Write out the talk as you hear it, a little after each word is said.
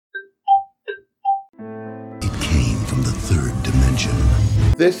from the third dimension.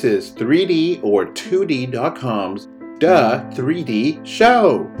 This is 3D or 2D.com's Duh 3D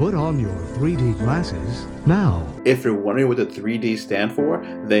Show. Put on your 3D glasses now. If you're wondering what the 3D stand for,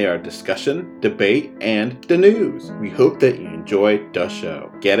 they are discussion, debate, and the news. We hope that you enjoy the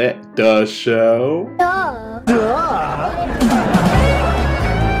show. Get it? The show? Duh.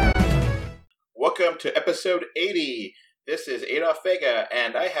 Welcome to episode 80. This is Adolf Vega,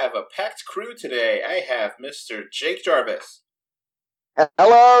 and I have a packed crew today. I have Mr. Jake Jarvis.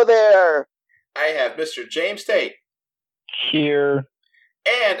 Hello there. I have Mr. James Tate. Here.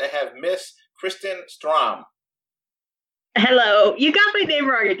 And I have Miss Kristen Strom. Hello. You got my name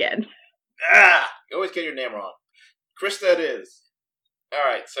wrong again. You always get your name wrong. Krista it is.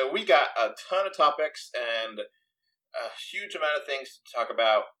 Alright, so we got a ton of topics and a huge amount of things to talk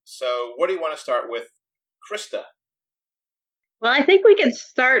about. So what do you want to start with, Krista? Well, I think we can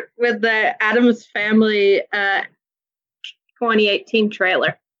start with the Addams Family 2018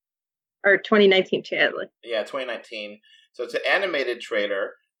 trailer. Or 2019 trailer. Yeah, 2019. So it's an animated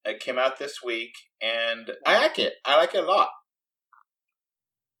trailer. It came out this week, and I like it. I like it a lot.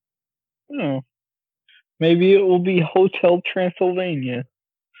 Maybe it will be Hotel Transylvania.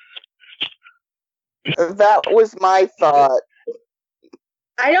 That was my thought.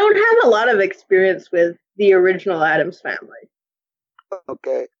 I don't have a lot of experience with the original Addams Family.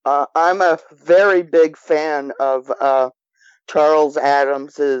 Okay. I'm a very big fan of Charles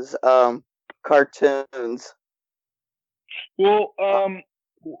Addams's cartoons. Well,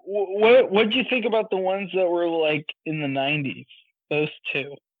 what did you think about the ones that were like in the 90s? Those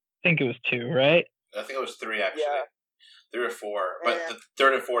two. I think it was two, right? I think it was three, actually. Yeah. 3 or 4. But the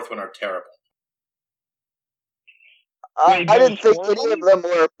third and fourth one are terrible. I didn't think any of them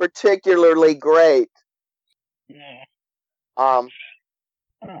were particularly great. Yeah.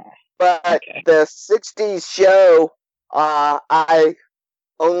 But Okay. the 60s show, I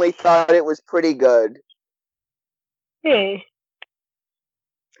only thought it was pretty good. Yeah.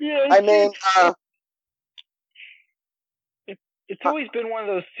 I mean, it's always been one of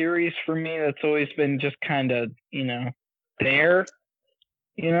those series for me that's always been just kind of, there.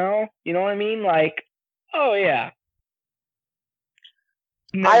 You know what I mean? Like, oh yeah.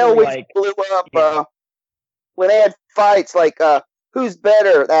 Never, I always like, blew up when they had fights like who's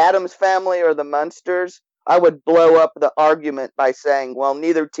better, the Addams Family or the Munsters? I would blow up the argument by saying, well,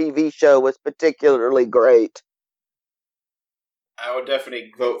 neither TV show was particularly great. I would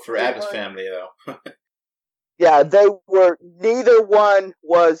definitely vote for Addams Family, though. Yeah, neither one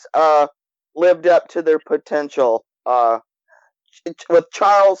was lived up to their potential. With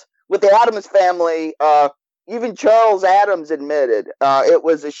the Addams Family, even Charles Addams admitted it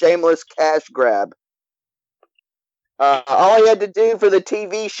was a shameless cash grab. All he had to do for the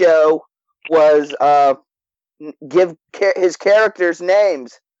TV show was give his characters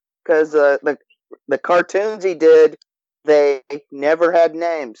names, because the cartoons he did, they never had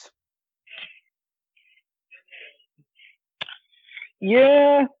names.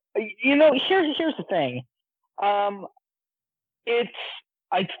 Yeah, here's the thing. I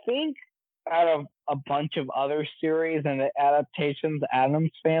think out of a bunch of other series and the adaptations,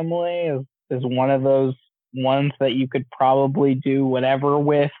 Addams Family is one of those ones that you could probably do whatever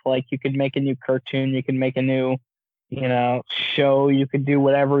with. Like, you could make a new cartoon, you could make a new, show, you could do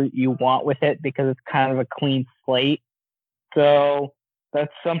whatever you want with it because it's kind of a clean slate. So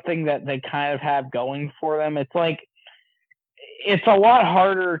that's something that they kind of have going for them. It's like, it's a lot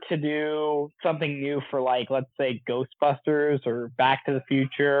harder to do something new for, like, let's say Ghostbusters or Back to the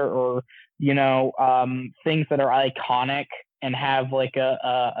Future or, things that are iconic and have like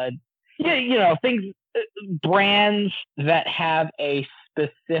things, brands that have a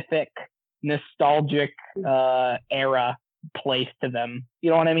specific nostalgic era placed to them.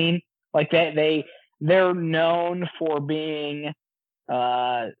 You know what I mean? Like they're known for being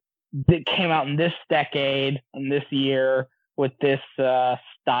that came out in this decade and this year with this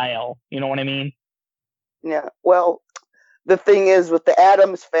style. You know what I mean? Yeah. Well, the thing is, with the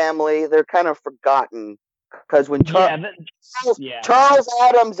Addams Family, they're kind of forgotten. Because when Charles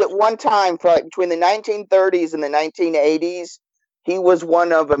Addams, at one time, between the 1930s and the 1980s, he was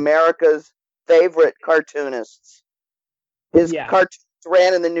one of America's favorite cartoonists. His cartoons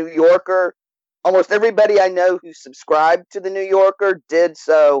ran in the New Yorker. Almost everybody I know who subscribed to the New Yorker did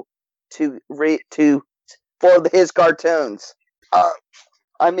so for his cartoons.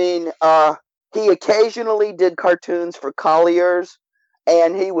 He occasionally did cartoons for Collier's,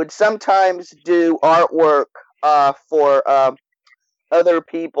 and he would sometimes do artwork for other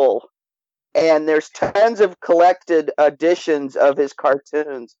people. And there's tons of collected editions of his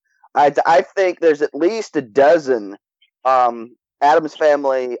cartoons. I think there's at least a dozen Addams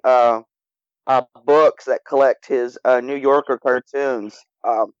Family books that collect his New Yorker cartoons.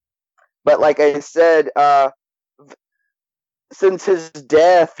 But like I said, since his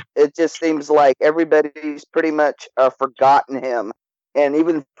death, it just seems like everybody's pretty much forgotten him, and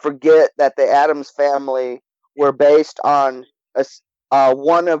even forget that the Addams Family were based on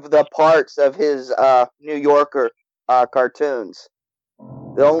one of the parts of his New Yorker cartoons.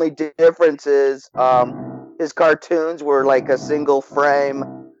 The only difference is his cartoons were like a single frame.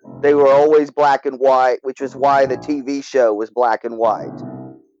 They were always black and white, which is why the TV show was black and white.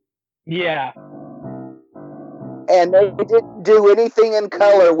 Yeah. And they didn't do anything in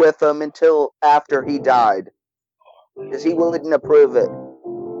color with them until after he died, because he wouldn't approve it.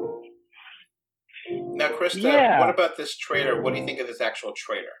 Now, Krista, what about this trailer? What do you think of this actual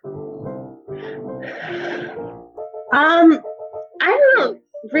trailer? I don't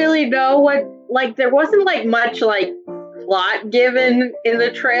really know what, like, there wasn't like much like plot given in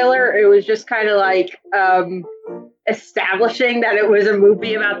the trailer. It was just kind of like establishing that it was a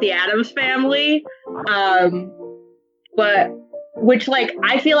movie about the Addams Family. But which, like,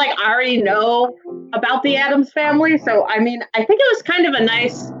 I feel like I already know about the Addams Family. So, I mean, I think it was kind of a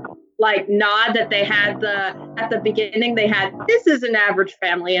nice, like, nod that they had at the beginning, they had, this is an average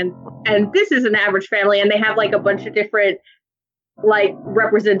family and this is an average family. And they have, like, a bunch of different, like,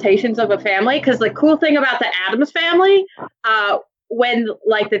 representations of a family. Because the cool thing about the Addams Family, when,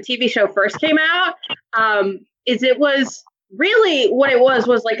 like, the TV show first came out, is it was really, what it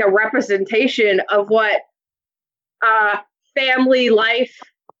was like a representation of what family life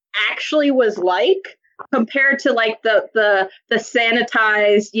actually was like, compared to like the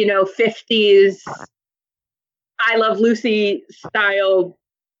sanitized, 50s I Love Lucy style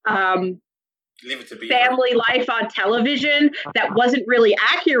family life on television that wasn't really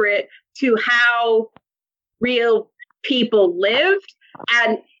accurate to how real people lived.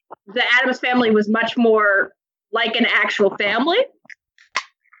 And the Addams Family was much more like an actual family.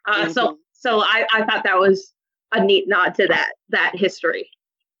 So I thought that was a neat nod to that history.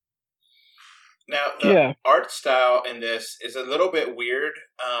 Now, the art style in this is a little bit weird.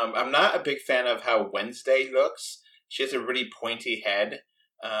 I'm not a big fan of how Wednesday looks. She has a really pointy head.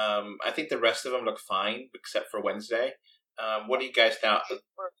 I think the rest of them look fine, except for Wednesday. What do you guys think?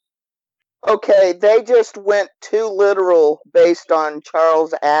 Okay, they just went too literal based on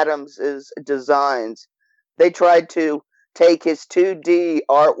Charles Addams' designs. They tried to take his 2D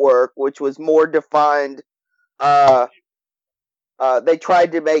artwork, which was more defined. They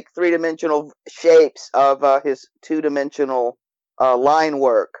tried to make three-dimensional shapes of his two-dimensional line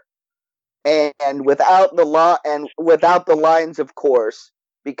work, and without the lines, of course,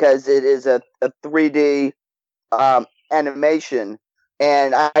 because it is a 3D animation.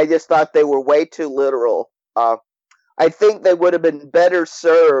 And I just thought they were way too literal. I think they would have been better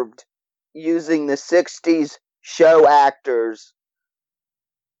served using the 60s show actors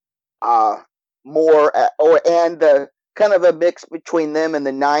more, and the kind of a mix between them and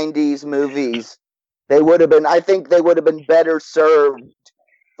the 90s movies. I think they would have been better served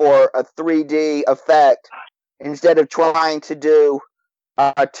for a 3D effect instead of trying to do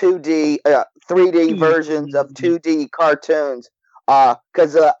 3D versions of 2D cartoons.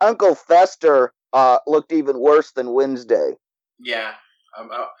 Because Uncle Fester looked even worse than Wednesday. Yeah,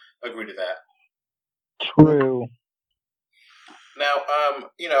 I agree to that. True. Now,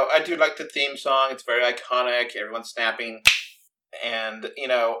 I do like the theme song. It's very iconic. Everyone's snapping, and it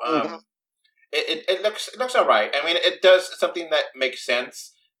looks all right. I mean, it does something that makes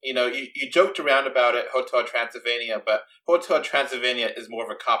sense. You joked around about it, Hotel Transylvania, but Hotel Transylvania is more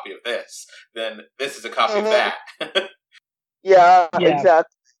of a copy of this than this is a copy of that. Yeah,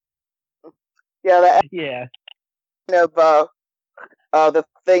 exactly. Yeah, the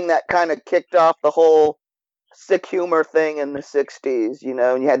thing that kind of kicked off the whole sick humor thing in the 60s,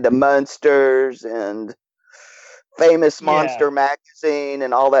 and you had the Munsters and Famous Monster magazine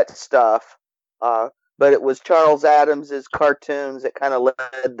and all that stuff. But it was Charles Addams' cartoons that kind of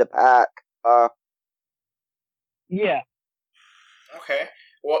led the pack. Okay.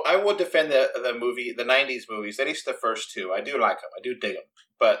 Well, I will defend the movie, the 90s movies, at least the first two. I do like them. I do dig them.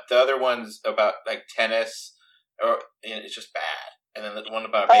 But the other ones about, like, tennis, it's just bad. And then the one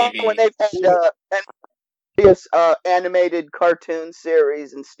about baby. When they've had animated cartoon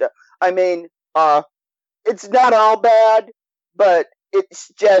series and stuff. I mean, it's not all bad, but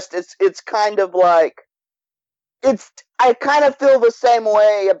it's kind of like, I kind of feel the same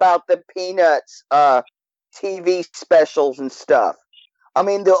way about the Peanuts TV specials and stuff. I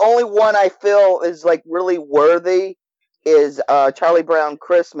mean, the only one I feel is like really worthy is Charlie Brown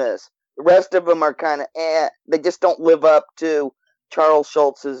Christmas, The rest of them are kind of they just don't live up to Charles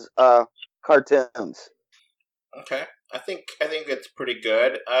Schulz's cartoons. Okay, I think it's pretty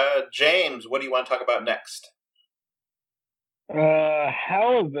good. James, what do you want to talk about next?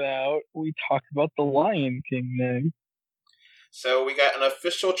 How about we talk about The Lion King then? So we got an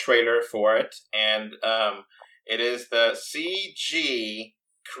official trailer for it, and it is the CG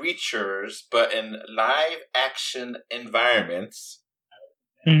creatures, but in live action environments.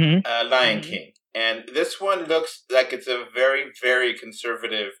 Lion King, and this one looks like it's a very, very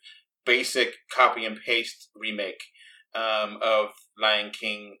conservative, basic copy and paste remake of Lion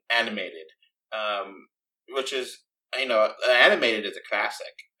King animated, which is, animated is a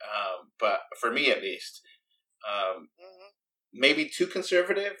classic, but for me at least, maybe too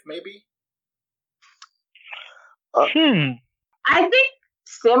conservative, maybe. I think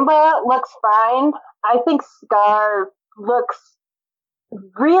Simba looks fine. I think Scar looks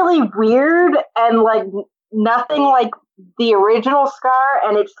really weird and like nothing like the original Scar,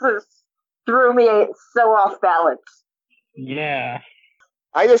 and it just threw me so off balance. Yeah.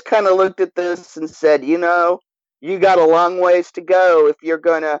 I just kind of looked at this and said, you got a long ways to go if you're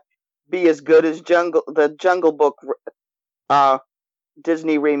gonna be as good as the Jungle Book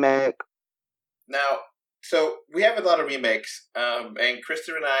Disney remake. Now, so we have a lot of remakes, and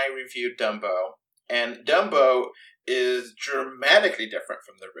Krista and I reviewed Dumbo, and Dumbo is dramatically different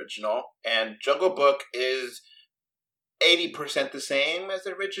from the original, and Jungle Book is 80% the same as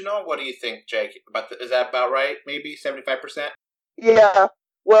the original. What do you think, Jake? Is that about right? Maybe 75%? Yeah.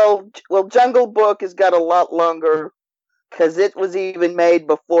 Well, Jungle Book has got a lot longer because it was even made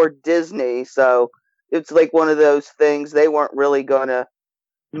before Disney, so it's like one of those things they weren't really gonna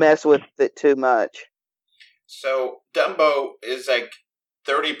mess with it too much. So Dumbo is like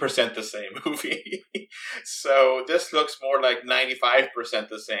 30% the same movie. So this looks more like 95%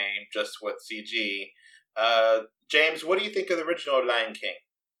 the same, just with CG. James, what do you think of the original Lion King?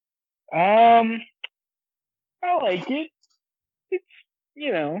 I like it.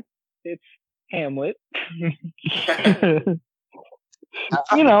 It's Hamlet.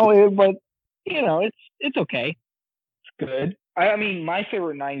 It's okay. It's good. I mean, my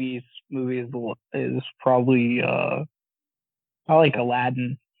favorite 90s movie is probably I like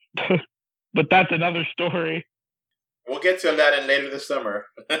Aladdin. But that's another story. We'll get to Aladdin later this summer.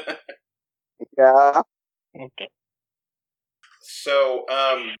 Yeah. Okay. So,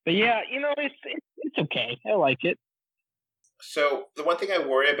 but yeah, it's okay. I like it. So the one thing I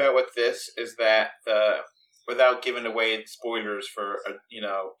worry about with this is that without giving away spoilers for a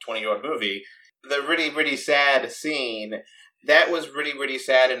 20-year-old movie, the really, really sad scene that was really, really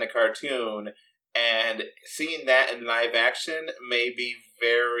sad in the cartoon, and seeing that in live action may be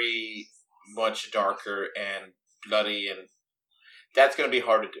very much darker and bloody, and that's going to be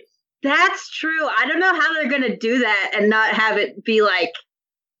hard to do. That's true. I don't know how they're going to do that and not have it be like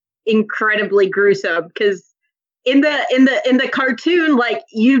incredibly gruesome, because in the cartoon, like,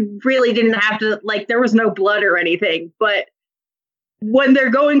 you really didn't have to, like, there was no blood or anything. But when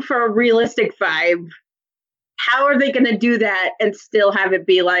they're going for a realistic vibe, how are they going to do that and still have it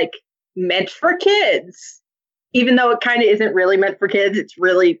be like meant for kids? Even though it kind of isn't really meant for kids, it's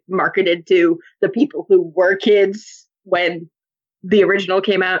really marketed to the people who were kids when the original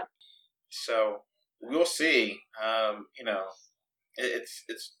came out. So we'll see.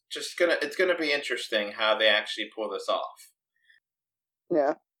 It's gonna be interesting how they actually pull this off.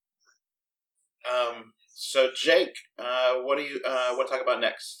 Yeah. So Jake, what do you want to talk about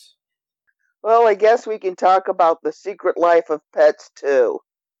next? Well, I guess we can talk about The Secret Life of Pets 2.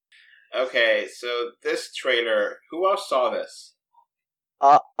 Okay, so this trailer, who else saw this?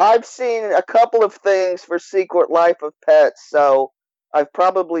 I've seen a couple of things for Secret Life of Pets, so I've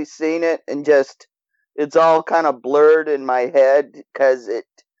probably seen it and it's all kind of blurred in my head because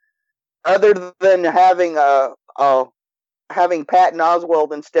other than having having Patton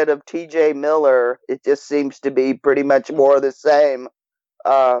Oswalt instead of T.J. Miller, it just seems to be pretty much more of the same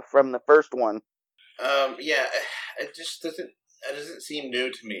from the first one. Yeah, it just doesn't seem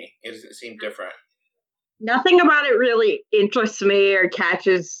new to me. It doesn't seem different. Nothing about it really interests me or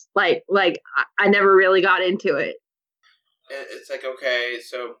catches, like I never really got into it. It's like, okay,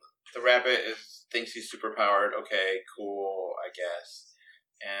 so the rabbit thinks he's superpowered. Okay, cool, I guess.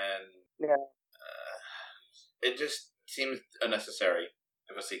 And yeah. It just seems unnecessary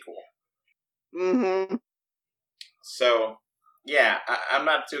of a sequel. Mm-hmm. So, yeah, I'm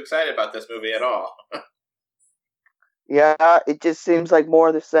not too excited about this movie at all. Yeah, it just seems like more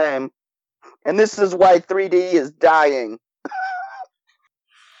of the same. And this is why 3D is dying.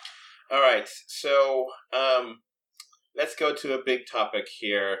 All right, so let's go to a big topic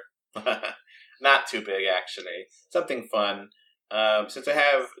here. Not too big, actually. Something fun. Since I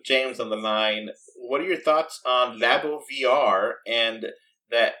have James on the line, what are your thoughts on Labo VR and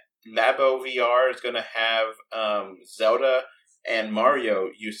that Labo VR is going to have Zelda and Mario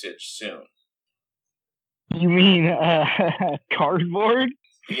usage soon? You mean cardboard?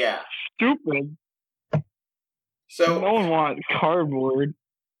 Yeah. Stupid. So no one wants cardboard.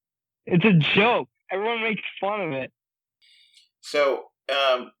 It's a joke. Everyone makes fun of it. So,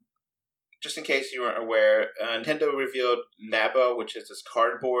 just in case you weren't aware, Nintendo revealed Labo, which is this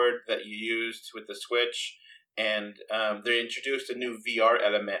cardboard that you used with the Switch, and they introduced a new VR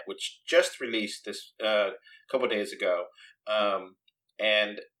element, which just released this couple days ago.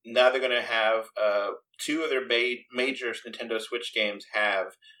 And now they're going to have two of their major Nintendo Switch games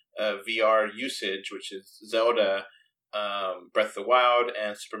have VR usage, which is Zelda, Breath of the Wild,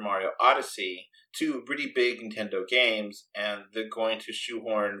 and Super Mario Odyssey, two really big Nintendo games, and they're going to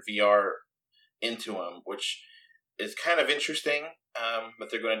shoehorn VR into them, which is kind of interesting that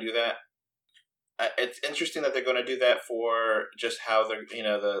they're going to do that. It's interesting that they're going to do that for just how they're,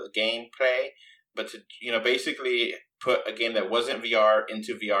 the gameplay, but to, basically put a game that wasn't VR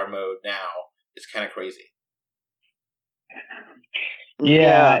into VR mode now is kind of crazy.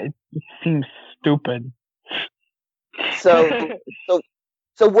 Yeah, it seems stupid. So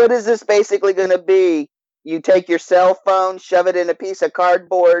what is this basically going to be? You take your cell phone, shove it in a piece of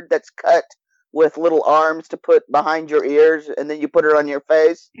cardboard that's cut with little arms to put behind your ears, and then you put it on your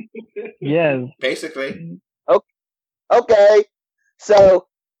face? Yes. Basically. Okay. So,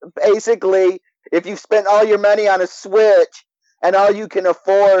 basically, if you've spent all your money on a Switch, and all you can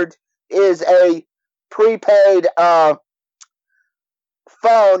afford is a prepaid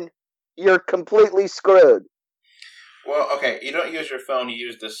phone, you're completely screwed. Well, okay, you don't use your phone, you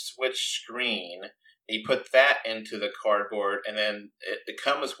use the Switch screen. You put that into the cardboard, and then it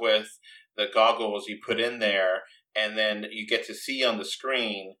comes with the goggles you put in there, and then you get to see on the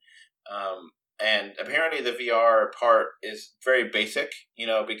screen. And apparently the VR part is very basic,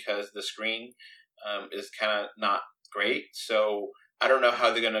 because the screen is kind of not great. So I don't know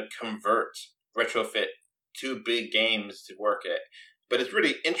how they're going to retrofit two big games to work it. But it's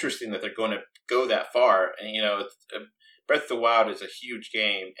really interesting that they're going to go that far. And, Breath of the Wild is a huge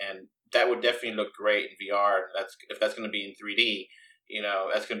game, and that would definitely look great in VR. If that's going to be in 3D,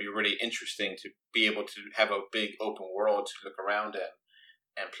 that's going to be really interesting to be able to have a big open world to look around in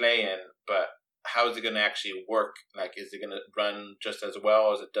and play in. But how is it going to actually work? Like, is it going to run just as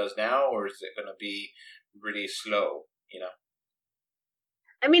well as it does now, or is it going to be really slow,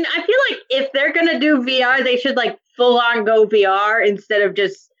 I mean, I feel like if they're going to do VR, they should, full on go VR instead of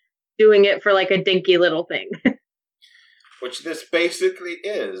just doing it for, a dinky little thing. Which this basically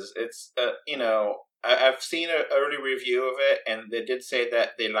is. It's, I've seen an early review of it, and they did say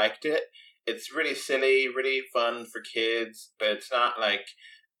that they liked it. It's really silly, really fun for kids, but it's not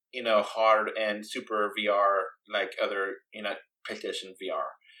hard and super VR like other, PlayStation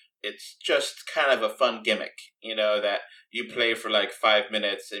VR. It's just kind of a fun gimmick, that you play for 5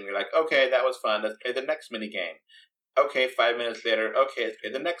 minutes and you're like, okay, that was fun. Let's play the next mini game. Okay, 5 minutes later, okay, let's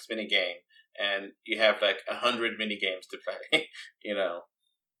play the next mini game. And you have 100 mini games to play,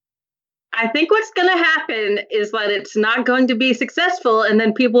 I think what's going to happen is that it's not going to be successful, and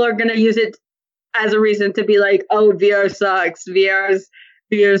then people are going to use it as a reason to be like, oh, VR sucks. VR's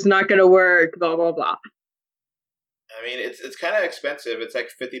not going to work, blah, blah, blah. I mean, it's kind of expensive. It's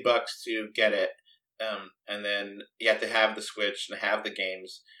 $50 to get it. And then you have to have the Switch and have the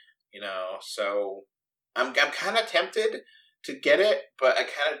games, so I'm kind of tempted to get it, but I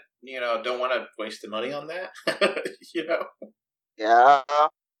kind of, don't want to waste the money on that, Yeah.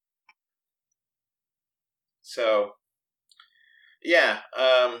 So, yeah.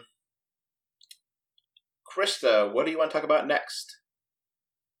 Krista, what do you want to talk about next?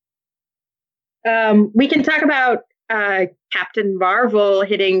 We can talk about Captain Marvel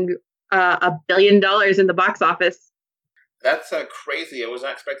hitting $1 billion in the box office. That's crazy. I was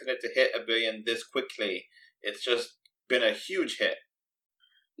not expecting it to hit $1 billion this quickly. It's just been a huge hit.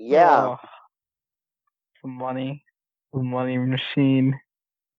 Yeah. The money machine.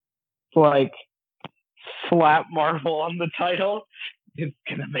 Slap Marvel on the title. It's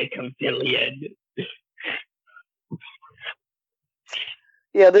gonna make $1 billion.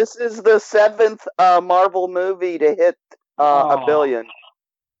 Yeah, this is the 7th Marvel movie to hit $1 billion.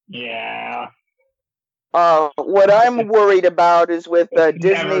 Yeah. What I'm worried about is with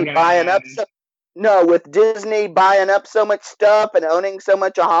Disney buying up Disney buying up so much stuff and owning so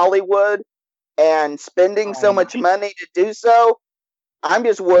much of Hollywood and spending so much money to do so. I'm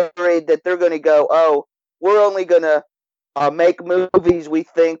just worried that they're going to go, oh, we're only going to make movies we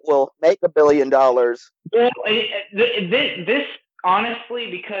think will make $1 billion. Well, this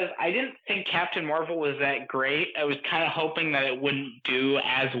honestly, because I didn't think Captain Marvel was that great, I was kind of hoping that it wouldn't do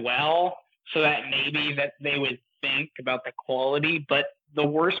as well, so that maybe that they would think about the quality. But the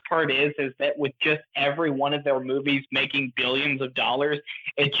worst part is that with just every one of their movies making billions of dollars,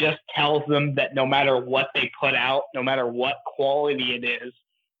 it just tells them that no matter what they put out, no matter what quality it is, it's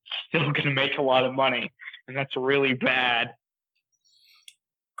still going to make a lot of money. And that's really bad.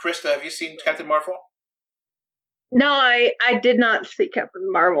 Krista, have you seen Captain Marvel? No, I did not see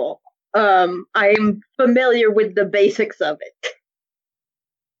Captain Marvel. I am familiar with the basics of it.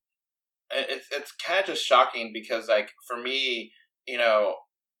 It's kind of just shocking because, like, for me, you know,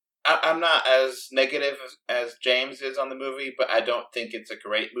 I'm not as negative as James is on the movie, but I don't think it's a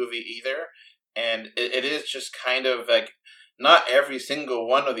great movie either. And it is just kind of like, not every single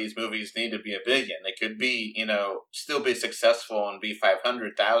one of these movies need to be $1 billion. They could be, you know, still be successful and be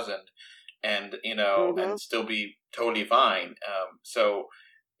 500,000 and, you know, and still be totally fine. So,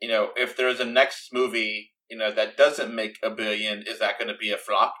 you know, if there's a next movie, you know, that doesn't make $1 billion, is that going to be a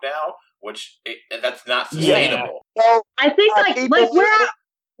flop now? That's not sustainable. Yeah. Well, I think like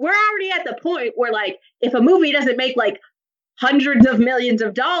we're already at the point where, like, if a movie doesn't make like hundreds of millions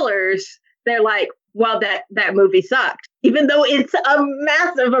of dollars, they're like, well, that movie sucked, even though it's a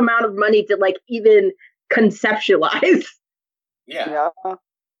massive amount of money to like even conceptualize. Yeah.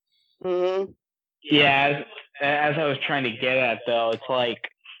 Mm-hmm. Yeah. As I was trying to get at, though, it's like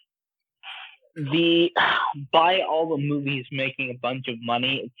by all the movies making a bunch of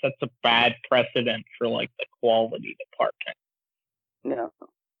money, it sets a bad precedent for like the quality department. Yeah.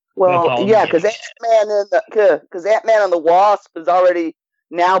 Well, yeah, because Ant-Man and the Wasp is already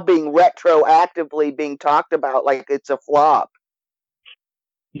now being retroactively being talked about like it's a flop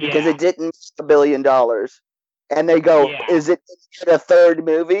because it didn't $1 billion, and they go, "Is it a third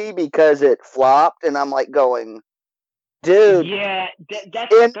movie because it flopped?" And I'm like, going, "Dude,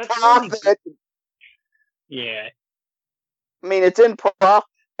 that's in profit." Really... Yeah, I mean, it's in profit,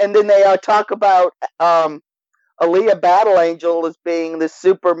 and then they talk about Alita Battle Angel as being this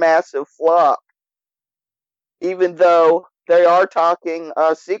super massive flop, even though they are talking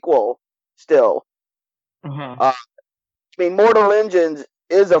a sequel still. I mean, Mortal Engines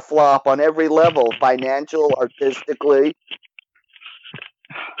is a flop on every level, financial, artistically.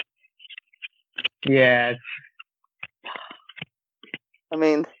 Yeah. I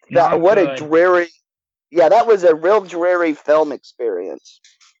mean, that was a real dreary film experience.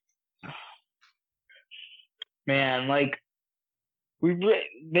 Man, like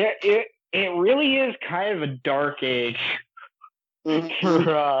it really is kind of a dark age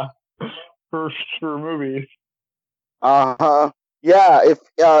for movies. Yeah, if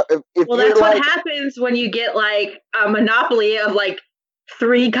well, that's what happens when you get like a monopoly of like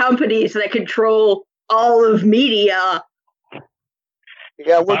 3 companies that control all of media.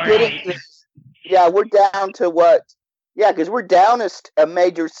 Yeah, we're down to what? Yeah, because we're down a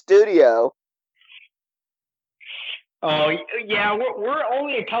major studio. Oh yeah, we're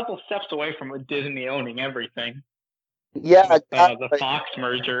only a couple steps away from Disney owning everything. Yeah, the Fox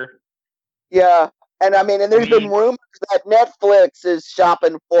merger. Yeah, and there's been rumors that Netflix is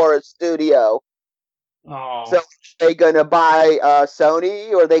shopping for a studio. Oh. So are they going to buy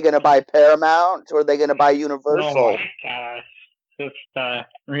Sony, or are they going to buy Paramount, or are they going to buy Universal? Oh my gosh, just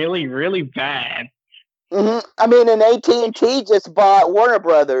really, really bad. And AT&T just bought Warner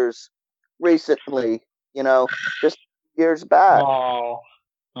Brothers recently. You know, just years back. Oh.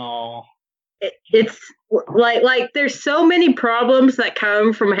 It's like there's so many problems that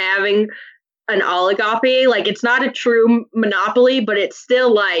come from having an oligopoly. Like, it's not a true monopoly, but it's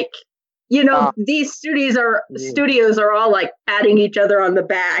still like, you know, these studios are all like patting each other on the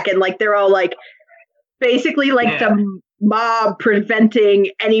back, and like they're all like basically like the mob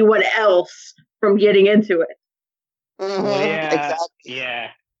preventing anyone else from getting into it. Exactly.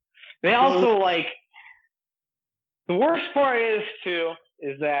 Yeah. They also like, the worst part is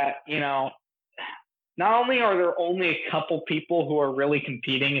that, you know, not only are there only a couple people who are really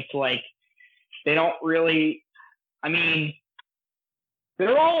competing, it's like they don't really,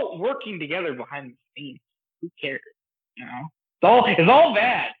 they're all working together behind the scenes. Who cares? You know, it's all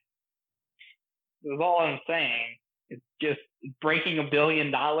bad. That's all I'm saying. It's just breaking $1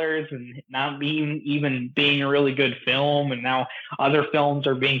 billion and not being a really good film, and now other films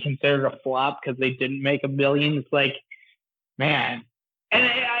are being considered a flop because they didn't make $1 billion. It's like, man,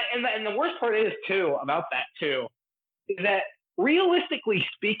 and the worst part is about that is that realistically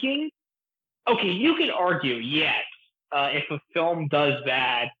speaking, okay, you could argue, yes, if a film does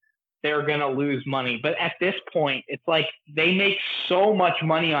bad, they're going to lose money. But at this point, it's like they make so much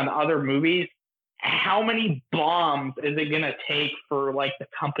money on other movies. How many bombs is it going to take for like the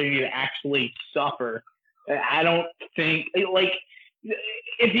company to actually suffer? I don't think, like,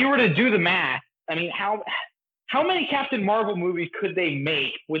 if you were to do the math, I mean, how many Captain Marvel movies could they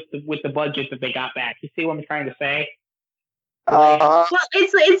make with the budget that they got back? You see what I'm trying to say? Well,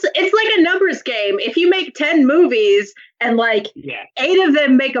 it's like a numbers game. If you make 10 movies and like 8 of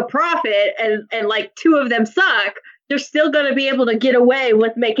them make a profit and like 2 of them suck, they're still going to be able to get away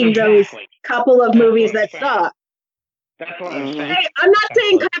with making those couple of movies that suck. That's what I'm saying. I'm not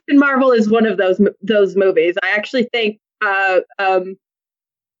saying Captain Marvel is one of those movies. I actually think,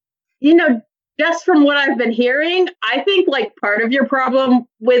 just from what I've been hearing, I think like part of your problem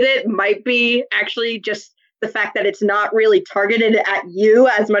with it might be actually just the fact that it's not really targeted at you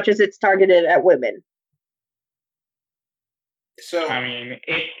as much as it's targeted at women. So I mean,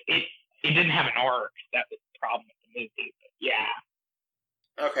 it didn't have an arc. That was the problem with the movie. But yeah.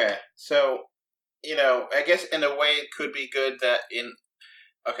 Okay, so I guess in a way it could be good that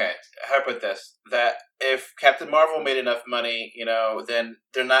how to put this, that if Captain Marvel made enough money, then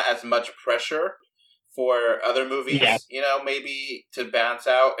there's not as much pressure for other movies, maybe to balance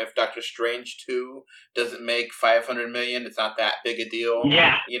out. If Doctor Strange 2 doesn't make $500 million, it's not that big a deal.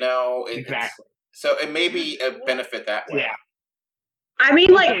 Yeah. Exactly. So it may be a benefit that way. Yeah. I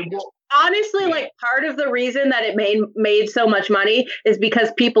mean, honestly, like part of the reason that it made so much money is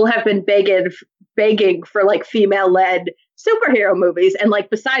because people have been begging for like female-led superhero movies, and like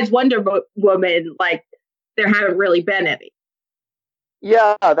besides Wonder Woman, like there haven't really been any.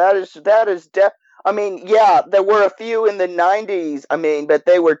 Yeah, that is I mean, yeah, there were a few in the 90s, but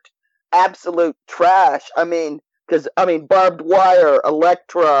they were absolute trash. Because Barbed Wire,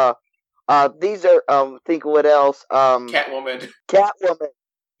 Elektra, these are, think what else? Catwoman.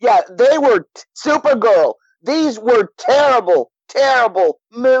 Yeah, they were Supergirl. These were terrible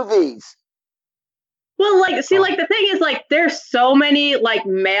movies. Well, the thing is, like, there's so many, like,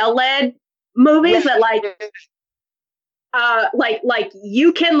 male-led movies that, like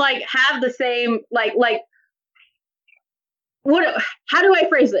you can like have the same how do I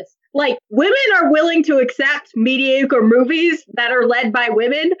phrase this? Like, women are willing to accept mediocre movies that are led by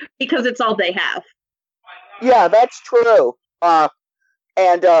women because it's all they have. Yeah, that's true. Well,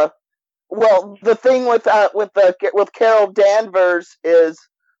 the thing with Carol Danvers is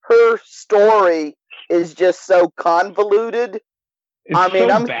her story is just so convoluted. I'm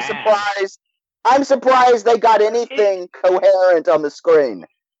surprised they got anything coherent on the screen.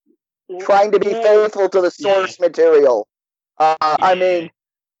 Trying to be faithful to the source material. I mean,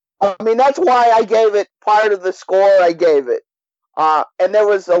 that's why I gave it part of the score I gave it. And there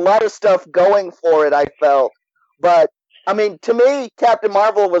was a lot of stuff going for it, I felt. But, to me, Captain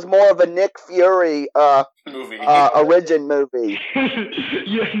Marvel was more of a Nick Fury movie. Origin movie.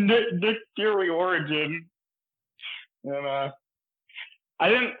 Yeah, Nick Fury origin. And, I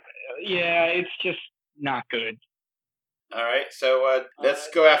didn't... Yeah, it's just not good. All right, so let's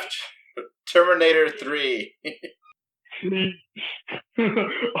go after Terminator 3.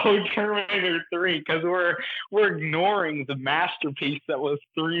 Terminator 3, because we're ignoring the masterpiece that was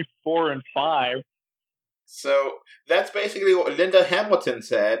 3, 4, and 5. So that's basically what Linda Hamilton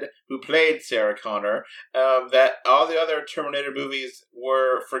said, who played Sarah Connor, that all the other Terminator movies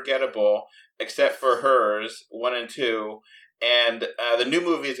were forgettable, except for hers, 1 and 2. And the new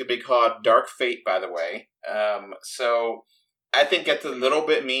movie is going to be called Dark Fate, by the way. So I think it's a little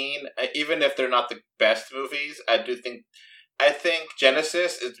bit mean, even if they're not the best movies. I think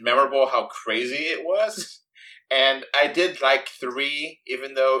Genesis is memorable how crazy it was. And I did like 3,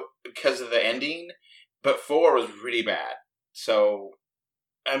 even though because of the ending, but 4 was really bad. So,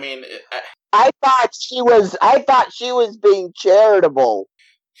 I thought she was being charitable.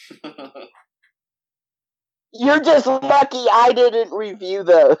 You're just lucky I didn't review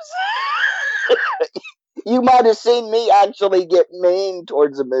those. You might have seen me actually get mean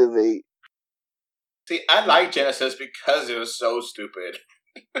towards a movie. See, I like Genesis because it was so stupid.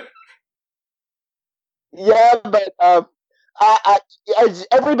 Yeah, but I, as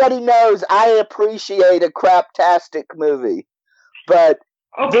everybody knows, I appreciate a craptastic movie. But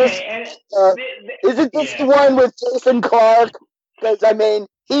isn't this the one with Jason Clarke? Because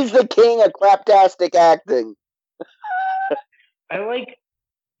he's the king of craptastic acting. I like,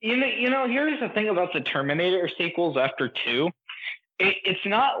 here's the thing about the Terminator sequels after 2. It's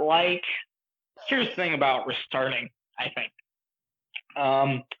not like, here's the thing about restarting, I think.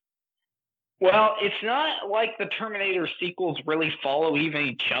 Well, it's not like the Terminator sequels really follow even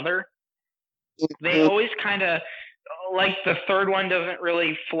each other. They always kind of like the third one doesn't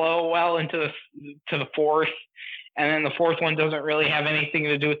really flow well into the fourth, and then the fourth one doesn't really have anything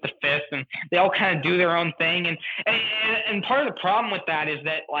to do with the fifth, and they all kind of do their own thing. And part of the problem with that is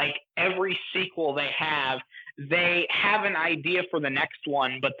that like every sequel they have an idea for the next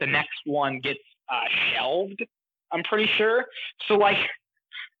one, but the next one gets shelved, I'm pretty sure. So like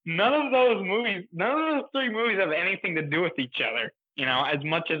none of those three movies have anything to do with each other, as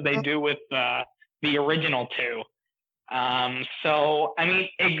much as they do with the original two. So, I mean,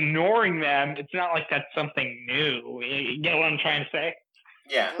 ignoring them, it's not like that's something new. You get what I'm trying to say?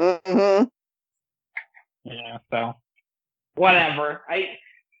 Yeah. Mm-hmm. Yeah, so whatever.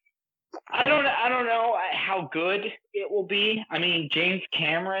 I don't know how good it will be. I mean, James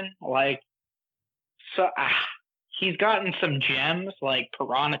Cameron, he's gotten some gems like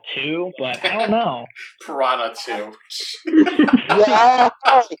Piranha 2, but I don't know. Piranha 2. Yeah.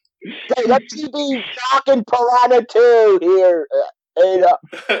 Hey, let's be talking Piranha 2 here, Ada.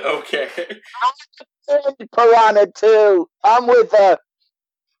 Okay. I'm with Piranha 2. I'm with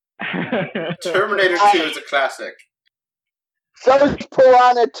Terminator 2 is a classic. So is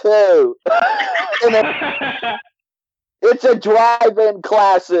Piranha 2. It's a drive-in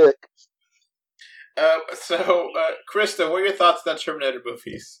classic. So, Krista, what are your thoughts on Terminator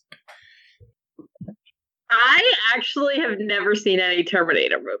movies? I actually have never seen any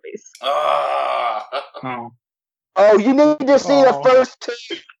Terminator movies. Oh, you need to see the first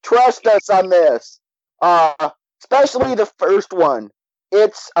two. Trust us on this. Especially the first one.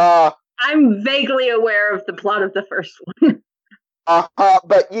 It's I'm vaguely aware of the plot of the first one.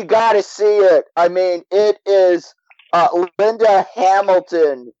 But you gotta see it. I mean, it is Linda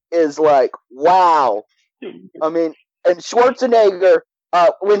Hamilton is like, wow. I mean, and Schwarzenegger,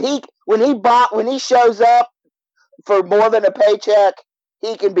 when he shows up for more than a paycheck,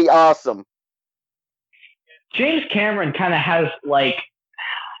 he can be awesome. James Cameron kind of has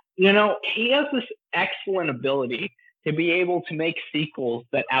he has this excellent ability to be able to make sequels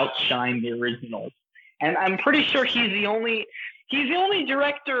that outshine the originals. And I'm pretty sure he's the only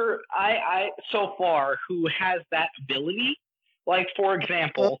director I so far who has that ability. Like, for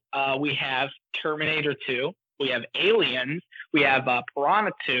example, we have Terminator 2, we have Aliens, we have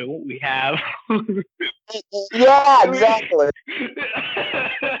Piranha 2, we have... Yeah, exactly.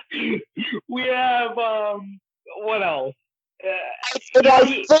 We have, what else?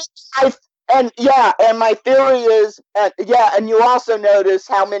 And my theory is, and you also notice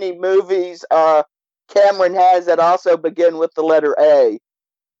how many movies Cameron has that also begin with the letter A.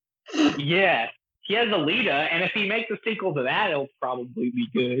 Yeah, he has Alita, and if he makes a sequel to that, it'll probably be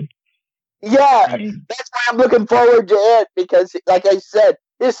good. Yeah, that's why I'm looking forward to it, because, like I said,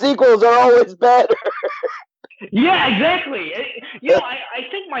 his sequels are always better. Yeah, exactly. I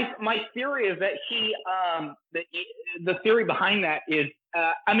think my theory is that the theory behind that is,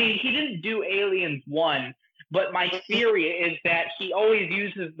 he didn't do Aliens 1, but my theory is that he always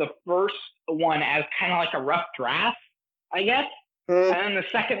uses the first one as kind of like a rough draft, I guess. And then the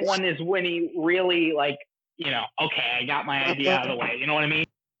second one is when he really, okay, I got my idea out of the way. You know what I mean?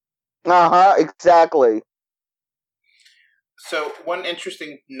 Exactly. So, one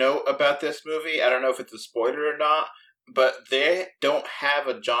interesting note about this movie, I don't know if it's a spoiler or not, but they don't have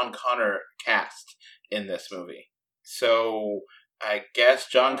a John Connor cast in this movie. So, I guess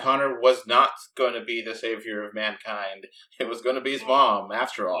John Connor was not going to be the savior of mankind. It was going to be his mom,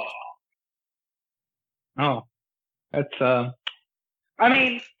 after all. Oh. That's,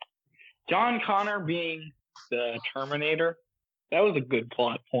 John Connor being the Terminator, that was a good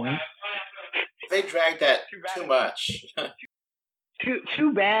plot point. They dragged that too much.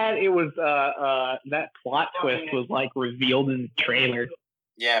 Too bad it was that plot twist was revealed in the trailer.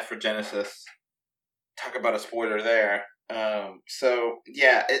 Yeah, for Genesis. Talk about a spoiler there. So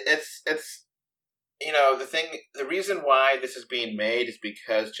yeah, it's the reason why this is being made is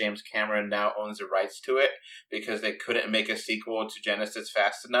because James Cameron now owns the rights to it, because they couldn't make a sequel to Genesis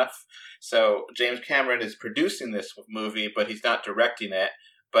fast enough. So James Cameron is producing this movie, but he's not directing it.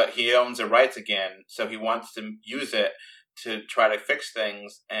 But he owns the rights again, so he wants to use it to try to fix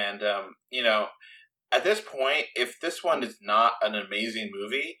things. And, at this point, if this one is not an amazing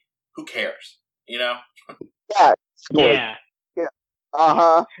movie, who cares? Yeah. Yeah. Yeah.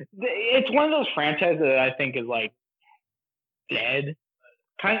 It's one of those franchises that I think is, dead.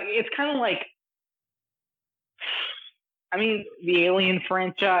 It's kind of like... the Alien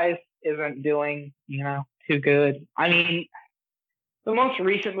franchise isn't doing, too good. The most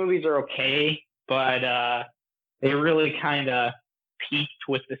recent movies are okay, but they really kind of peaked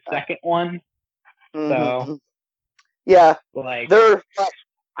with the second one. So, yeah, they're.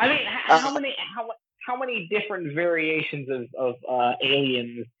 How how many different variations of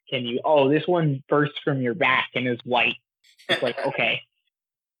aliens can you? Oh, this one bursts from your back and is white. It's like, okay.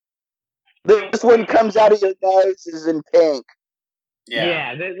 This one comes out of your nose is in pink.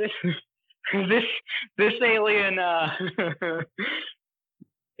 Yeah. This alien.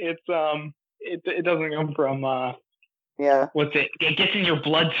 It doesn't come from. What's it? It gets in your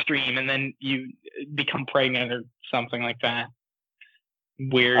bloodstream and then you become pregnant or something like that.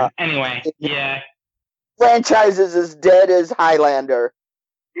 Weird. Anyway, yeah. Franchise is as dead as Highlander.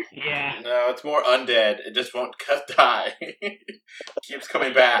 Yeah. No, it's more undead. It just won't die. Keeps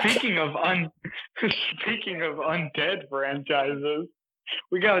coming back. Speaking of undead franchises,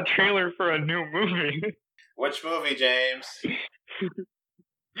 we got a trailer for a new movie. Which movie, James?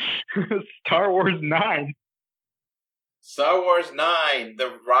 Star Wars 9. Star Wars 9: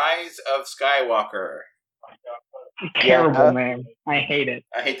 The Rise of Skywalker. Terrible name. I hate it.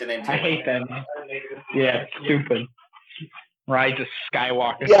 I hate the name too. I hate that name. Yeah, stupid. Rise of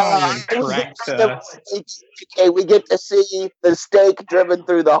Skywalker. Yeah, okay, we get to see the stake driven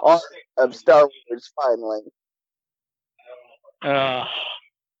through the heart of Star Wars finally. I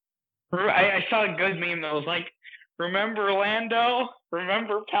saw a good meme that was like, remember Lando?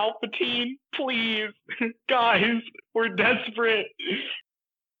 Remember Palpatine? Please. Guys, we're desperate.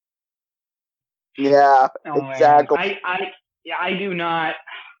 Yeah, exactly. I do not.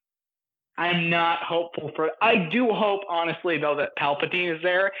 I'm not hopeful for. I do hope, honestly, though, that Palpatine is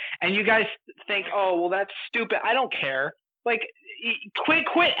there. And you guys think, oh, well, that's stupid. I don't care. Like,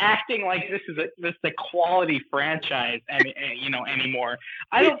 quit acting like this is a quality franchise, anymore.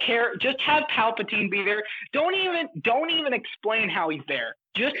 I don't care. Just have Palpatine be there. Don't even explain how he's there.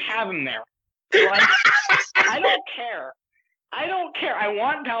 Just have him there. Like, I don't care. I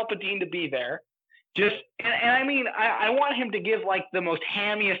want Palpatine to be there. Just and I mean I want him to give like the most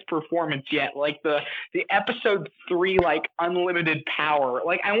hammiest performance yet, like the episode 3 like unlimited power.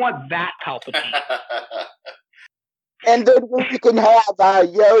 Like I want that Palpatine. And then we can have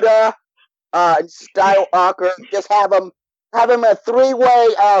Yoda, Skywalker. Just have him a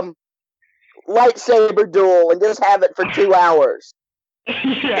 3-way lightsaber duel, and just have it for 2 hours.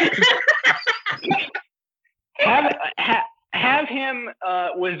 Yeah. Have him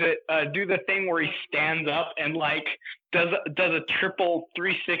do the thing where he stands up and like does a triple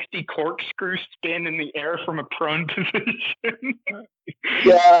 360 corkscrew spin in the air from a prone position.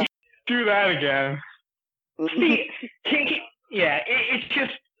 Yeah. Do that again. See, it's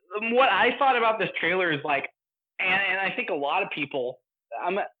just what I thought about this trailer is like, and I think a lot of people,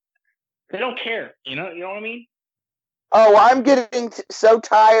 they don't care. You know what I mean? Oh, I'm getting so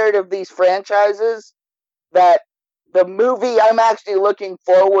tired of these franchises that the movie I'm actually looking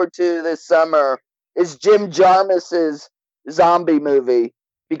forward to this summer is Jim Jarmus's zombie movie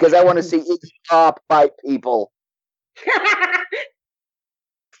because I want to see Iggy Pop fight people.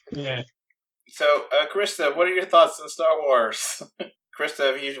 Yeah. So, Krista, what are your thoughts on Star Wars?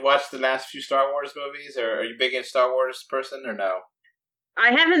 Krista, have you watched the last few Star Wars movies, or are you big in Star Wars person, or no?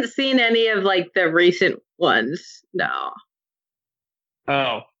 I haven't seen any of like the recent ones. No.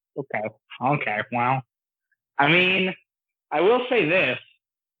 Oh, okay. Well, I mean, I will say this: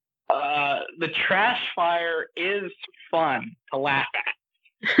 the trash fire is fun to laugh at.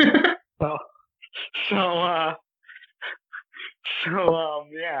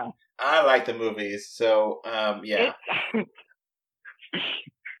 Yeah. I like the movies, so yeah.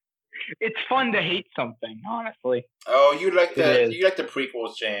 It's fun to hate something, honestly. Oh, you like the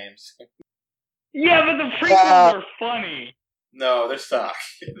prequels, James? Yeah, but the prequels are funny. No, they're suck.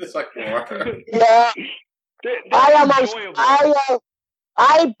 They suck more. Yeah.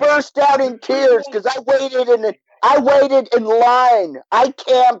 I burst out in tears because I waited in line. I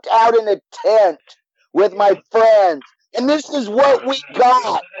camped out in a tent with my friends, and this is what we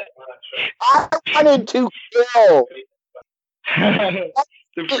got. I wanted to kill. The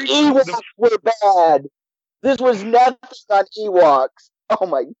Ewoks were bad. This was nothing on Ewoks. Oh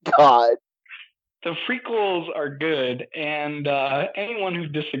my god. The prequels are good, and anyone who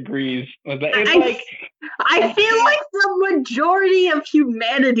disagrees with that, I feel like the majority of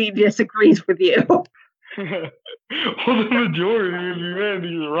humanity disagrees with you. Well, the majority of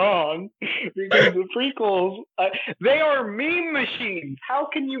humanity is wrong because the prequels, they are meme machines. How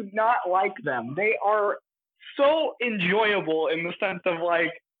can you not like them? They are so enjoyable in the sense of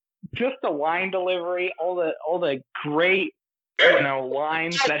like just the line delivery, all the great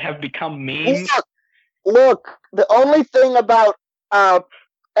lines that have become memes. Look, the only thing about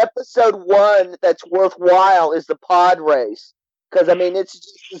episode 1 that's worthwhile is the pod race. Because, I mean, it's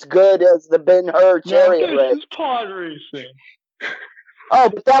just as good as the Ben-Hur chariot race. This is pod racing. Oh,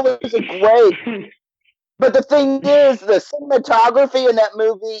 but that was a great... But the thing is, the cinematography in that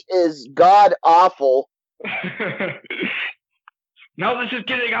movie is god awful. Now this is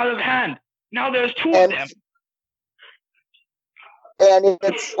getting out of hand. Now there's two of them. And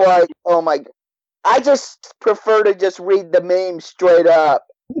it's like, oh my god. I just prefer to just read the memes straight up.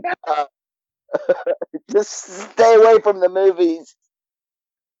 Just stay away from the movies.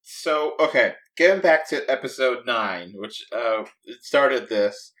 So, okay, getting back to episode 9, which started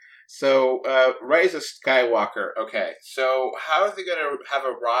this. So, Rise of Skywalker. Okay, so how are they going to have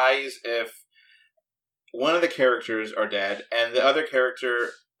a rise if one of the characters are dead and the other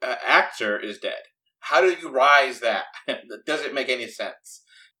actor is dead? How do you rise that? That doesn't make any sense.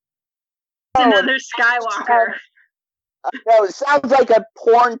 Another Skywalker. No, it sounds like a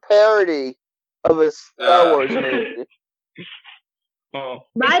porn parody of a Star Wars movie.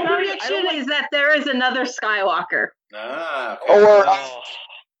 My prediction is that there is another Skywalker. Or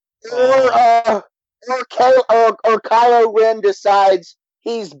Kylo Ren decides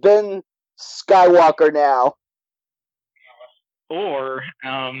he's been Skywalker now. Or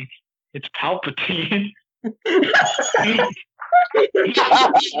it's Palpatine. Skywalker.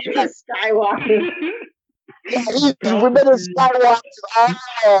 Yeah, he's been a Skywalker.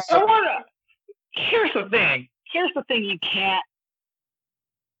 Here's the thing. You can't.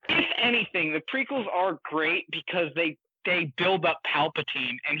 If anything, the prequels are great because they build up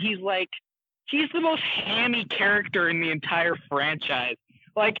Palpatine, and he's the most hammy character in the entire franchise.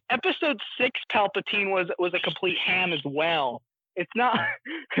 Like Episode 6, Palpatine was a complete ham as well. It's not.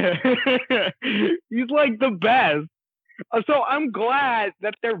 He's like the best. So I'm glad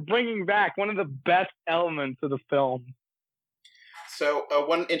that they're bringing back one of the best elements of the film. So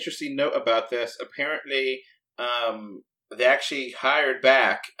one interesting note about this, apparently they actually hired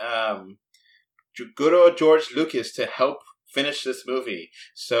back good old George Lucas to help finish this movie.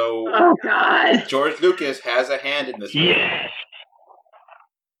 So oh god, George Lucas has a hand in this movie.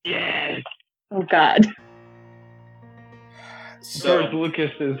 Yes. Oh god. So, George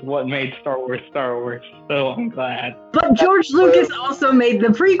Lucas is what made Star Wars, so I'm glad. But George Lucas also made the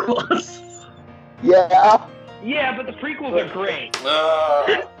prequels. Yeah. Yeah, but the prequels are great.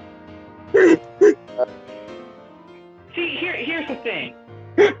 See, here's the thing.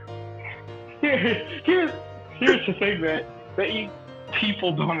 Here's the thing that you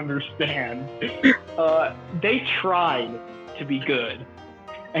people don't understand. They tried to be good,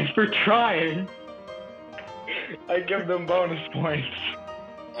 and for trying, I give them bonus points.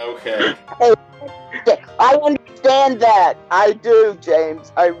 Okay. I understand that. I do,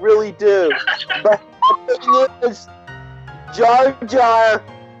 James. I really do. But the thing is, Jar Jar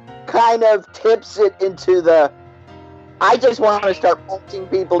kind of tips it into the I just want to start punching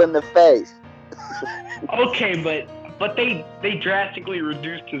people in the face. Okay, but they drastically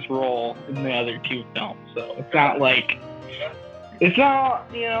reduced his role in the other two films, so it's not like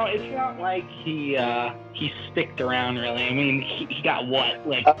he sticked around really. I mean, he got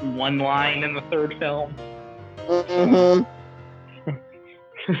one line in the third film. Mm-hmm.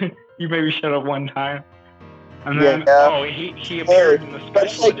 You maybe showed up one time, and then he appeared in the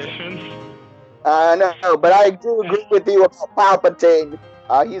special editions. I know, but I do agree with you about Palpatine.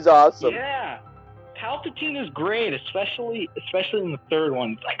 He's awesome. Yeah, Palpatine is great, especially in the third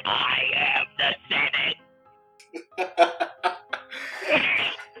one. It's like, I am the Senate.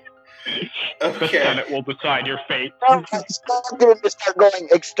 Okay. The Senate will decide your fate. I'm going to start going,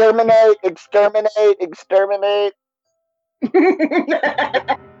 exterminate.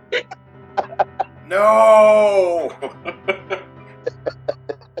 No!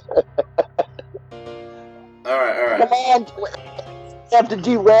 All right. Come on, we have to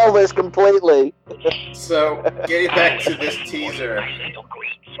derail this completely. So, getting back to this teaser.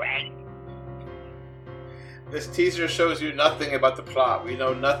 This teaser shows you nothing about the plot. We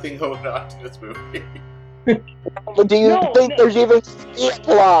know nothing going on to this movie. Do you think there's even a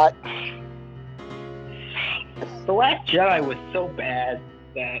plot? The Last Jedi was so bad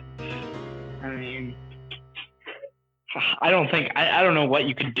that, I mean, I don't know what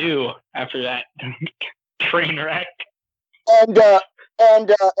you could do after that train wreck. And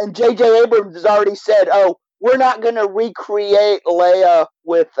J.J. Abrams has already said, we're not going to recreate Leia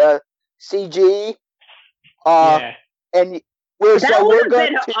with CG. Yeah. And we're going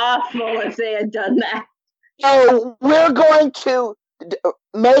been awful if they had done that. So we're going to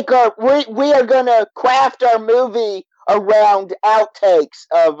we are going to craft our movie around outtakes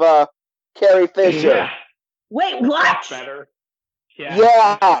of Carrie Fisher. Yeah. Wait, what? That's better. Yeah.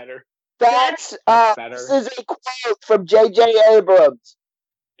 That's better. This is a quote from J.J. Abrams.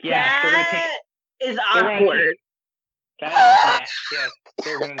 Yeah. That is awkward.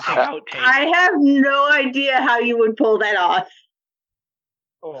 They're going to take outtakes. I have no idea how you would pull that off.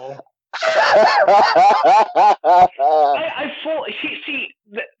 Oh.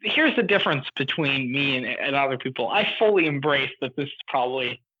 Here's the difference between me and other people. I fully embrace that this is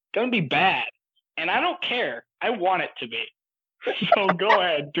probably going to be bad, and I don't care. I want it to be. So go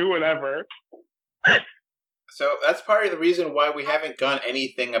ahead, do whatever. So that's part of the reason why we haven't done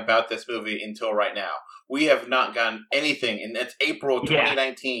anything about this movie until right now. We have not gotten anything, and it's April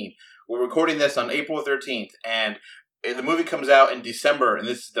 2019. Yeah. We're recording this on April 13th, and the movie comes out in December, and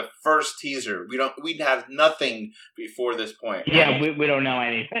this is the first teaser. We have nothing before this point. Yeah, we don't know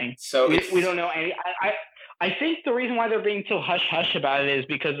anything. So we don't know any. I think the reason why they're being so hush hush about it is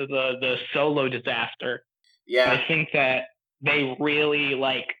because of the Solo disaster. Yeah, I think that they really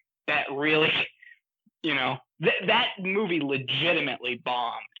that movie legitimately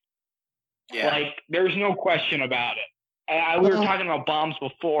bombed. Yeah, like there's no question about it. We were talking about bombs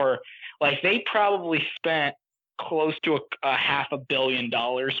before. Like they probably spent close to a $500 million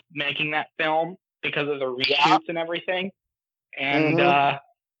making that film because of the reshoots and everything, and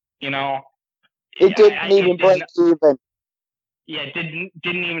it didn't even break even. Yeah, didn't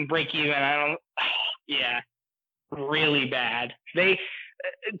even break even. Really bad. They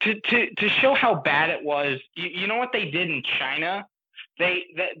to show how bad it was. You know what they did in China?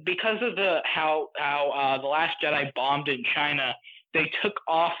 Because of how The Last Jedi bombed in China, they took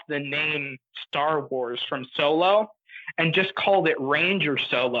off the name Star Wars from Solo and just called it Ranger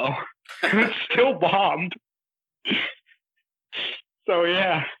Solo. And it still bombed. So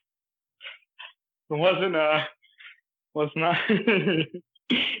yeah. It was not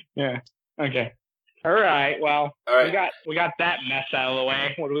yeah. Okay. All right. Well, we got that mess out of the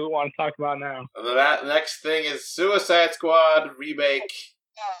way. What do we want to talk about now? The next thing is Suicide Squad remake.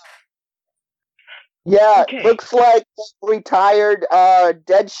 Yeah, looks like a retired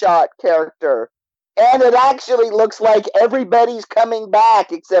Deadshot character. And it actually looks like everybody's coming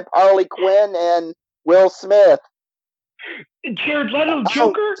back except Harley Quinn and Will Smith. Jared Leto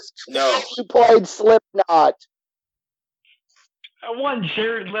Joker? No. He played Slipknot. I want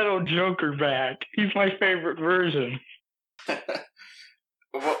Jared Leto Joker back. He's my favorite version.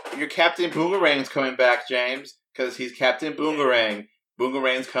 Well, your Captain Boomerang's coming back, James, because he's Captain Boomerang.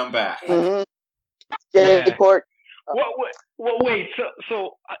 Boomerang's come back. Mm-hmm. Yeah. Court. Well, wait.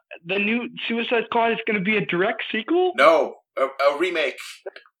 So the new Suicide Squad is going to be a direct sequel? No, a remake.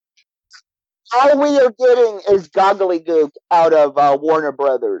 All we are getting is gobbledygook out of Warner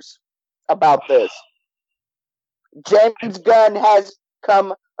Brothers about this. James Gunn has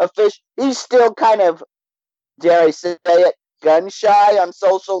come official. He's still kind of, dare I say it, gun shy on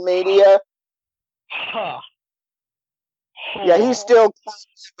social media. Yeah, he's still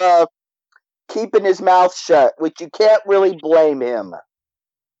keeping his mouth shut, which you can't really blame him.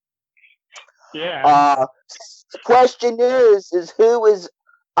 Yeah. The question is who is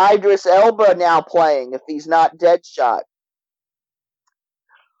Idris Elba now playing if he's not Deadshot?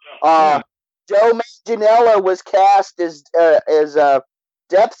 Joe Manganiello was cast as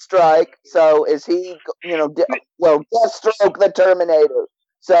Deathstrike, so is he? Deathstroke the Terminator.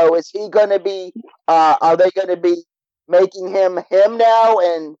 So is he going to be? Are they going to be making him now?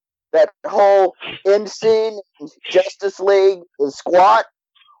 And that whole end scene in Justice League is squat,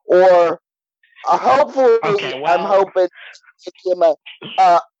 or hopefully, I'm hoping to make him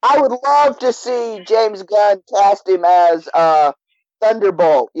I would love to see James Gunn cast him as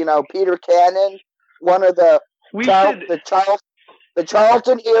Thunderbolt, Peter Cannon, one of the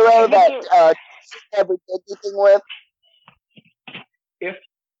Charlton hero that never did anything with.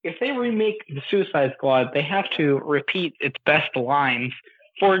 If they remake the Suicide Squad, they have to repeat its best lines.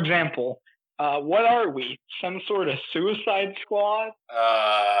 For example, what are we? Some sort of Suicide Squad?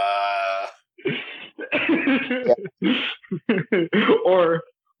 Or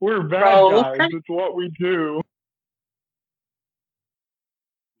we're bad guys. It's what we do.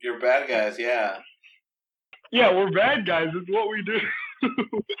 You're bad guys, yeah. Yeah, we're bad guys. It's what we do.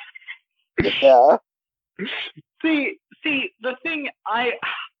 Yeah. See, the thing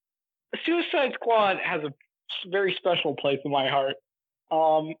Suicide Squad has a very special place in my heart.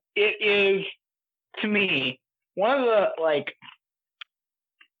 It is, to me, one of the, it's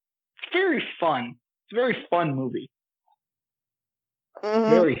very fun. It's a very fun movie. Mm-hmm.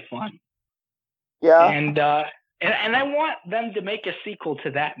 Very fun. Yeah. And I want them to make a sequel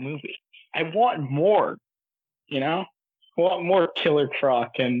to that movie. I want more, I want more Killer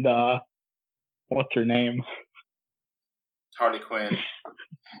Croc and, what's her name? Harley Quinn.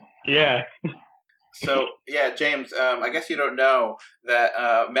 Yeah. So, yeah, James, I guess you don't know that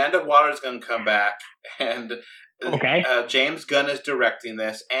Amanda Waller's going to come back, and Okay. James Gunn is directing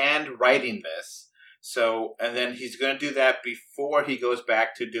this and writing this. So, and then he's going to do that before he goes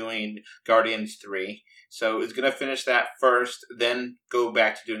back to doing Guardians 3. So he's going to finish that first, then go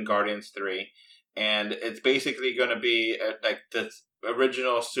back to doing Guardians 3. And it's basically going to be like the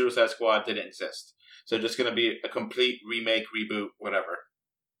original Suicide Squad didn't exist. So just going to be a complete remake, reboot, whatever.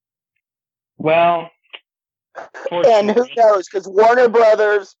 Well, and who knows? Because Warner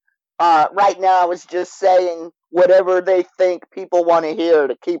Brothers right now is just saying whatever they think people want to hear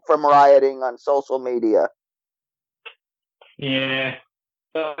to keep from rioting on social media. Yeah.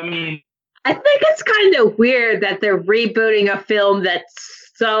 I mean, I think it's kind of weird that they're rebooting a film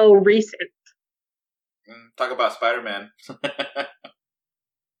that's so recent. Talk about Spider-Man.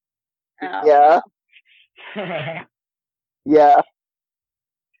 Yeah. Yeah.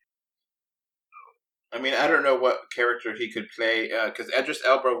 I mean, I don't know what character he could play, because Idris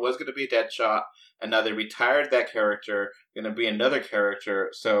Elba was going to be Deadshot, and now they retired that character, going to be another character,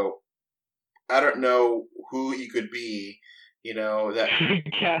 so I don't know who he could be, that...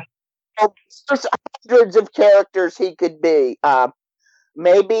 Yeah. There's hundreds of characters he could be.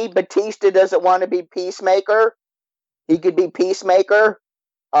 Maybe Batista doesn't want to be Peacemaker. He could be Peacemaker.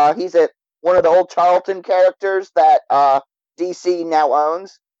 He's one of the old Charlton characters that DC now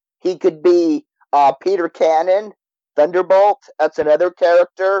owns. He could be Peter Cannon, Thunderbolt. That's another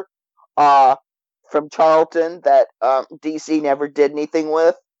character from Charlton that DC never did anything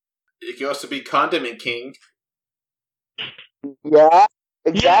with. He could also be Condiment King. Yeah,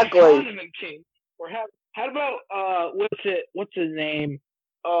 exactly. Yeah, Condiment King. Or how about what's his name?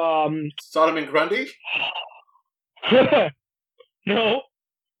 Solomon Grundy? No.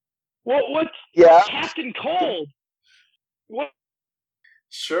 What's Captain Cold? What?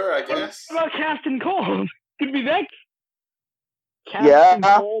 Sure, I guess. What about Captain Cold? Could be that. Captain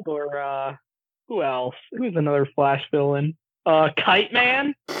Cold or who else? Who's another Flash villain? Kite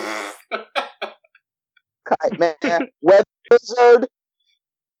Man? Kite Man. Web Wizard.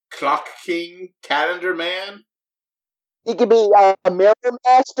 Clock King. Calendar Man. He could be a Mirror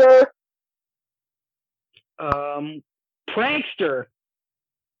Master. Prankster.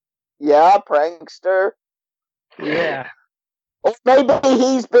 Yeah, Prankster. Yeah. Or maybe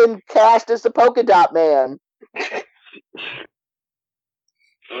he's been cast as the Polka Dot Man.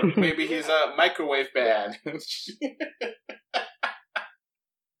 Or maybe he's a Microwave Man. There's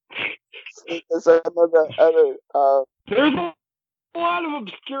another, There's a lot of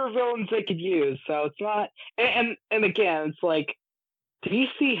obscure villains they could use, so it's not. And again, it's like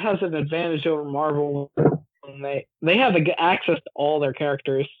DC has an advantage over Marvel. And they have access to all their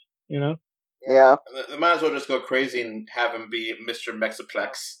characters, Yeah. They might as well just go crazy and have him be Mr.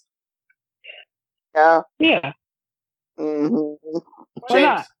 Mexiplex. Yeah. Yeah. Mm-hmm. James,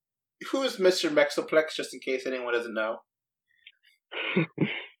 not? Who is Mr. Mexiplex, just in case anyone doesn't know?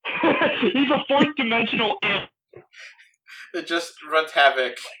 He's a fourth-dimensional imp. It just runs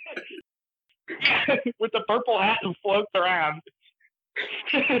havoc. With the purple hat and floats around.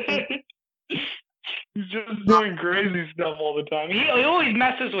 He's just doing crazy stuff all the time. He always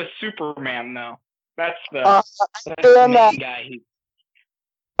messes with Superman, though. That's the main guy.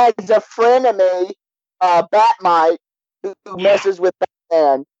 He's a frenemy, Batmite, who messes with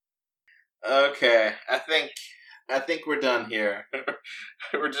Batman. Okay, I think we're done here.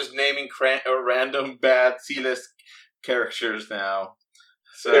 We're just naming random bad C-list characters now.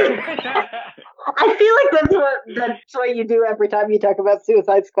 So I feel like that's what you do every time you talk about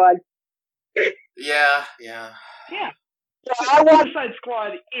Suicide Squad. Yeah. Suicide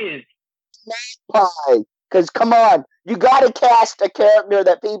Squad is Magpie. Because come on, you got to cast a character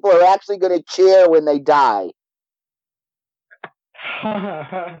that people are actually going to cheer when they die.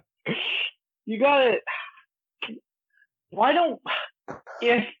 You got it. Why don't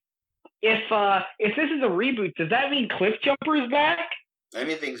if this is a reboot, does that mean Cliffjumper is back?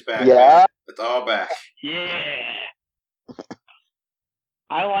 Anything's back. Yeah, man. It's all back. Yeah.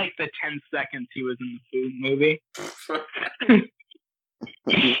 I like the 10 seconds he was in the food movie.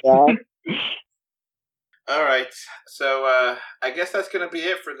 Yeah. All right. So I guess that's going to be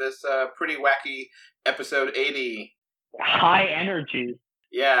it for this pretty wacky episode 80. High energy.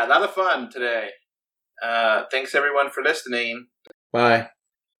 Yeah, a lot of fun today. Thanks everyone for listening. Bye.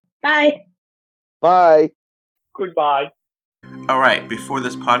 Bye. Bye. Goodbye. All right, before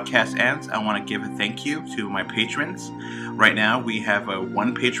this podcast ends, I want to give a thank you to my patrons. Right now, we have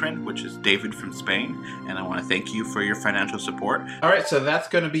one patron, which is David from Spain, and I want to thank you for your financial support. All right, so that's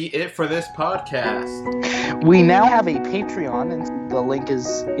going to be it for this podcast. We now have a Patreon, and the link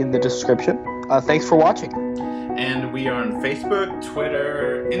is in the description. Thanks for watching. And we are on Facebook,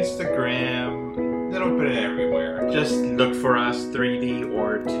 Twitter, Instagram, It'll put it everywhere. Just look for us, 3D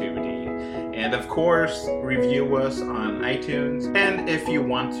or 2D. And of course, review us on iTunes. And if you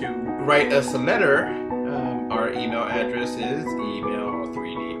want to write us a letter, our email address is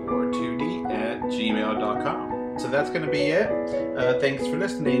email3dortwo d@gmail.com. So that's going to be it. Thanks for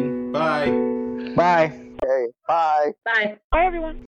listening. Bye. Bye. Okay. Bye. Bye. Bye, everyone.